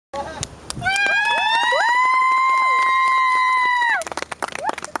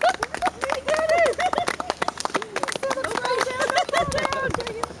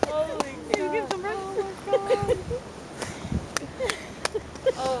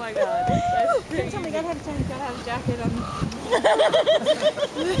my god. That's crazy. Tell me, you gotta have a jacket on.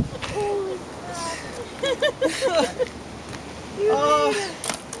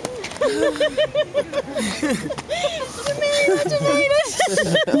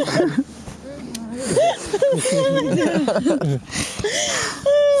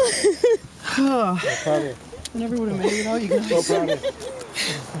 I never would have made it without you guys. So proud of you.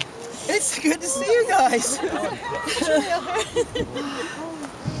 It's good to see you guys.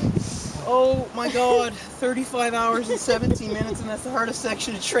 Oh my god, 35 hours and 17 minutes, and that's the hardest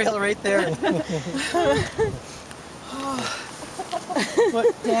section of trail right there.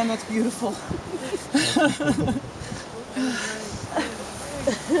 But damn, that's beautiful.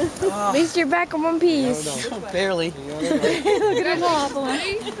 At least you're back in one piece. No. Barely. Look at him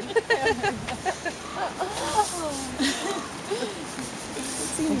wobbling.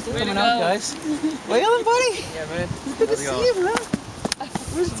 Coming out, guys. Waylon, buddy? Yeah, man. It's good to see you, man.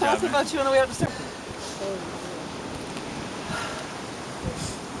 We were just talking about you on the way out to start.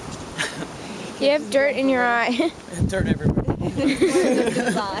 You have dirt in your eye. Dirt everywhere.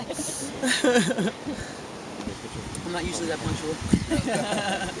 I'm not usually that punctual.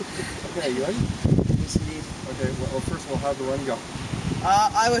 Okay, you ready? Yes, indeed. Okay, well, first of all, how'd the run go?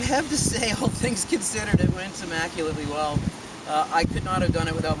 I would have to say, all things considered, it went immaculately well. I could not have done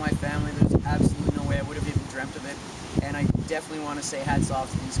it without my family. There's absolutely no way I would have even dreamt of it. And I definitely want to say hats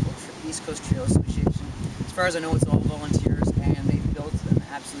off to the East Coast Trail Association. As far as I know, it's all volunteers, and they've built an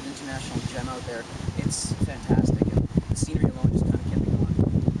absolute international gem out there. It's fantastic, and the scenery alone just kind of kept me going.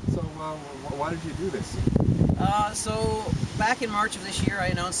 So, why did you do this? So back in March of this year, I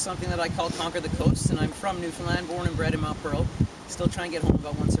announced something that I called Conquer the Coast, and I'm from Newfoundland, born and bred in Mount Pearl. Still try and get home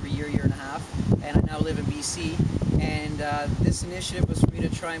about once every year and a half, and I now live in BC. And this initiative was for me to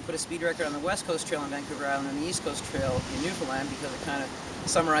try and put a speed record on the West Coast Trail on Vancouver Island and the East Coast Trail in Newfoundland, because it kind of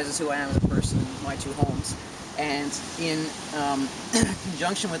summarizes who I am as a person in my two homes. And in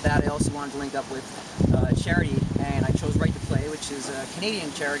conjunction with that, I also wanted to link up with a charity, and I chose Right to Play, which is a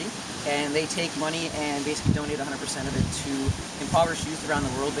Canadian charity, and they take money and basically donate 100% of it to impoverished youth around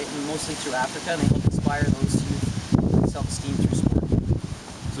the world, mostly through Africa, and they help inspire those youth with self-esteem through sport.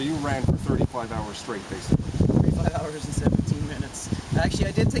 So you ran for 35 hours straight, basically. 35 hours and 17 minutes. Actually,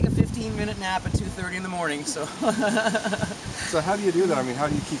 I did take a 15-minute nap at 2:30 in the morning, so... So how do you do that? I mean, how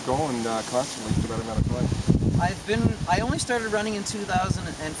do you keep going constantly for that amount of time? I only started running in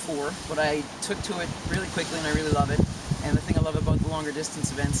 2004, but I took to it really quickly and I really love it. And the thing I love about the longer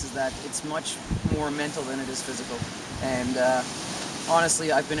distance events is that it's much more mental than it is physical. And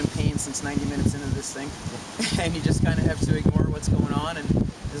honestly, I've been in pain since 90 minutes into this thing. And you just kind of have to ignore what's going on, and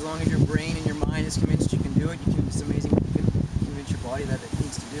as long as your brain and your mind is convinced you can do it, it's amazing you can convince your body that it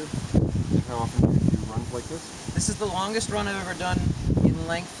needs to do. And how often do you run like this? This is the longest run I've ever done in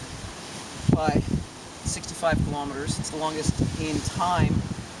length by 65 kilometers. It's the longest in time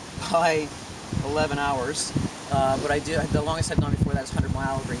by 11 hours. But the longest I've done before that is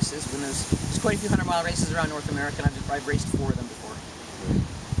 100-mile races. When there's quite a few 100-mile races around North America, and I've raced 4 of them before.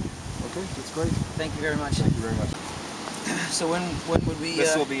 Okay, that's great. Thank you very much. Thank you very much. So when would we...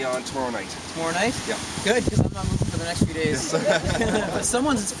 This will be on tomorrow night. Tomorrow night? Yeah. Good, because I'm not moving for the next few days. But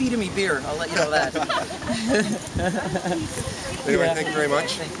someone's feeding me beer, I'll let you know that. Anyway, thank you very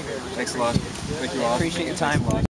much. Thank you very much. Thanks a lot. Thank you all. Appreciate your time.